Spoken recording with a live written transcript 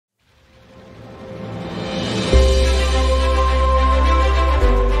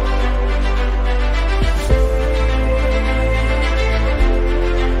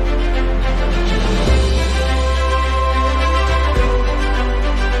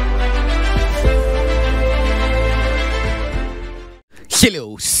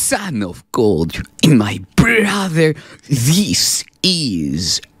Hello, son of God, and my brother, this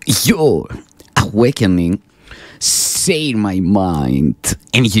is your awakening. Say in my mind,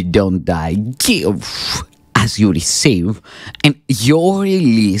 and you don't die. Give as you receive, and your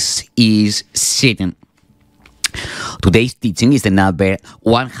release is sitting. Today's teaching is the number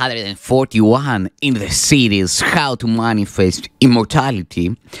 141 in the series How to Manifest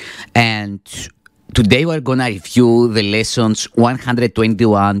Immortality, and today we're gonna review the lessons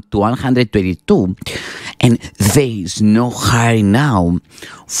 121 to 122, and there is no hurry now,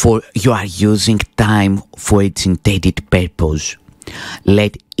 for you are using time for its intended purpose.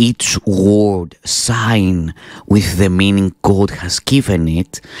 Let each word sign with the meaning God has given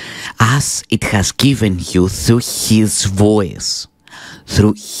it, as it has given you through His voice.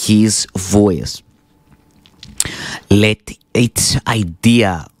 Through His voice. Let each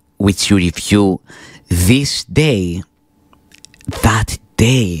idea which you review this day, that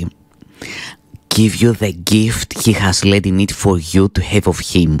day, give you the gift He has laid in it for you to have of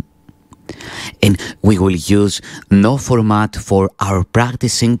Him. And we will use no format for our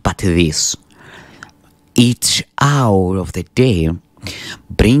practicing but this. Each hour of the day,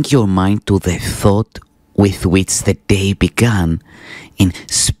 bring your mind to the thought with which the day began and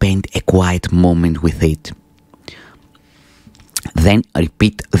spend a quiet moment with it. Then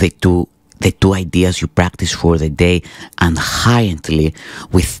repeat the two ideas you practice for the day inherently,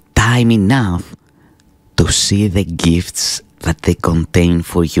 with time enough to see the gifts that they contain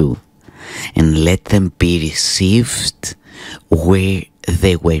for you, and let them be received where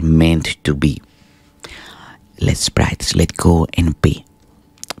they were meant to be. Let's practice. Let go and be.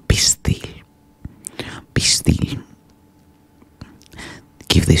 Be still. Be still.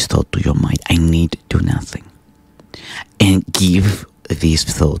 Give this thought to your mind. I need to do nothing. And give this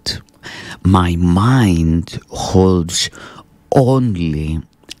thought. My mind holds only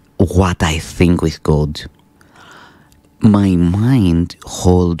what I think with God. My mind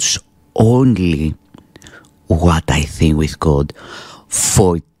holds only what I think with God.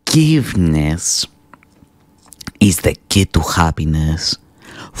 Forgiveness is the key to happiness.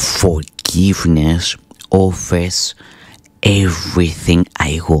 Forgiveness offers everything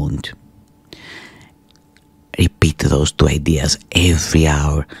I want. Repeat those two ideas every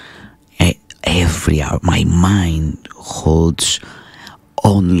hour. Every hour. My mind holds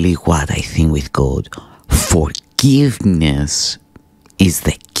only what I think with God. Forgiveness is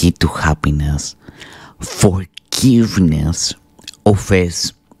the key to happiness. Forgiveness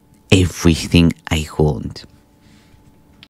offers everything I want.